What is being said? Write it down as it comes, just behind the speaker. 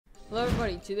Hello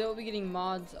everybody, today we'll be getting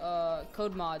mods,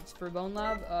 code mods for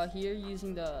BoneLab here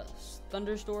using the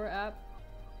Thunderstore app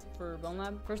for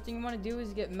BoneLab. First thing you want to do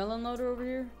is get Melon Loader over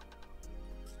here.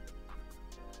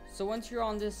 So once you're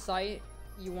on this site,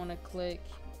 you want to click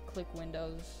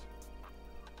Windows.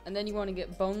 And then you want to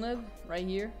get BoneLab right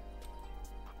here.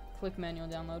 Click manual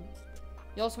download.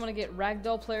 You also want to get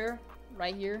Ragdoll Player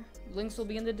right here. Links will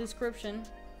be in the description.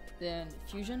 Then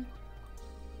Fusion.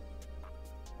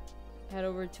 Head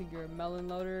over to your Melon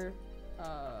Loader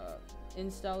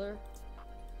installer.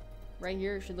 Right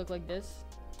here, it should look like this.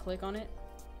 Click on it.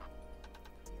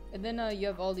 And then you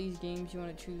have all these games. You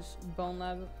want to choose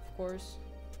BoneLab, of course.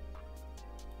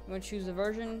 You want to choose the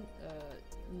version,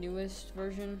 newest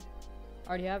version. I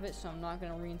already have it, so I'm not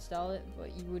going to reinstall it,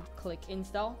 but you would click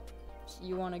install. So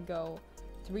you want to go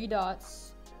 3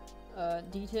 dots,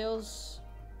 details,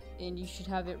 and you should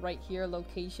have it right here,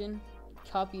 location.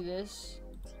 Copy this.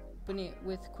 Put it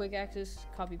with quick access,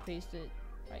 copy paste it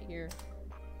right here,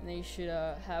 and then you should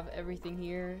have everything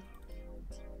here.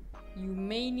 You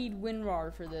may need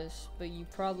WinRAR for this, but you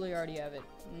probably already have it,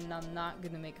 and I'm not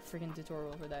gonna make a freaking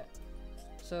tutorial for that.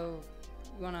 So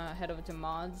you wanna head over to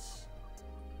mods,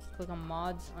 click on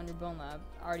mods on your BoneLab.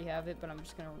 I already have it, but I'm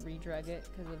just gonna re-drag it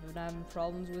because I've been having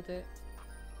problems with it.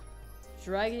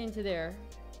 Drag it into there.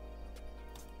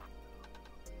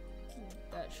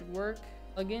 That should work.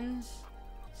 Plugins.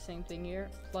 Same thing here,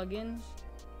 plugins.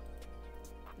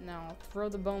 Now throw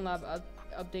the BoneLab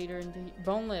updater into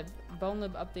BoneLab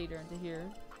updater into here.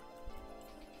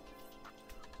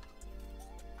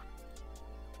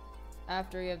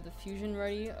 After you have the Fusion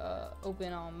ready,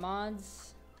 open on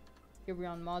mods. Here we're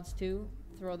on mods 2.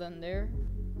 Throw them there.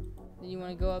 Then you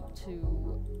want to go up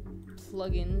to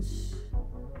plugins.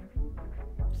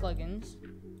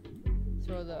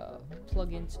 Throw the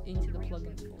plugins into the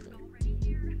plugins folder.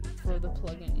 Throw the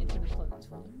plugin into the plugins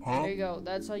folder. There you go.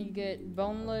 That's how you get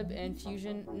BoneLab and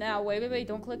Fusion. Now, wait.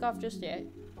 Don't click off just yet.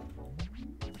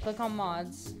 Click on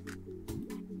mods.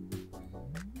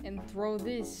 And throw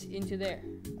this into there.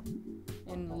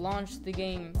 And launch the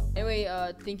game. Anyway,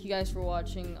 thank you guys for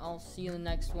watching. I'll see you in the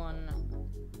next one.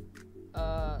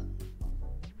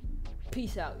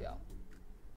 Peace out, y'all.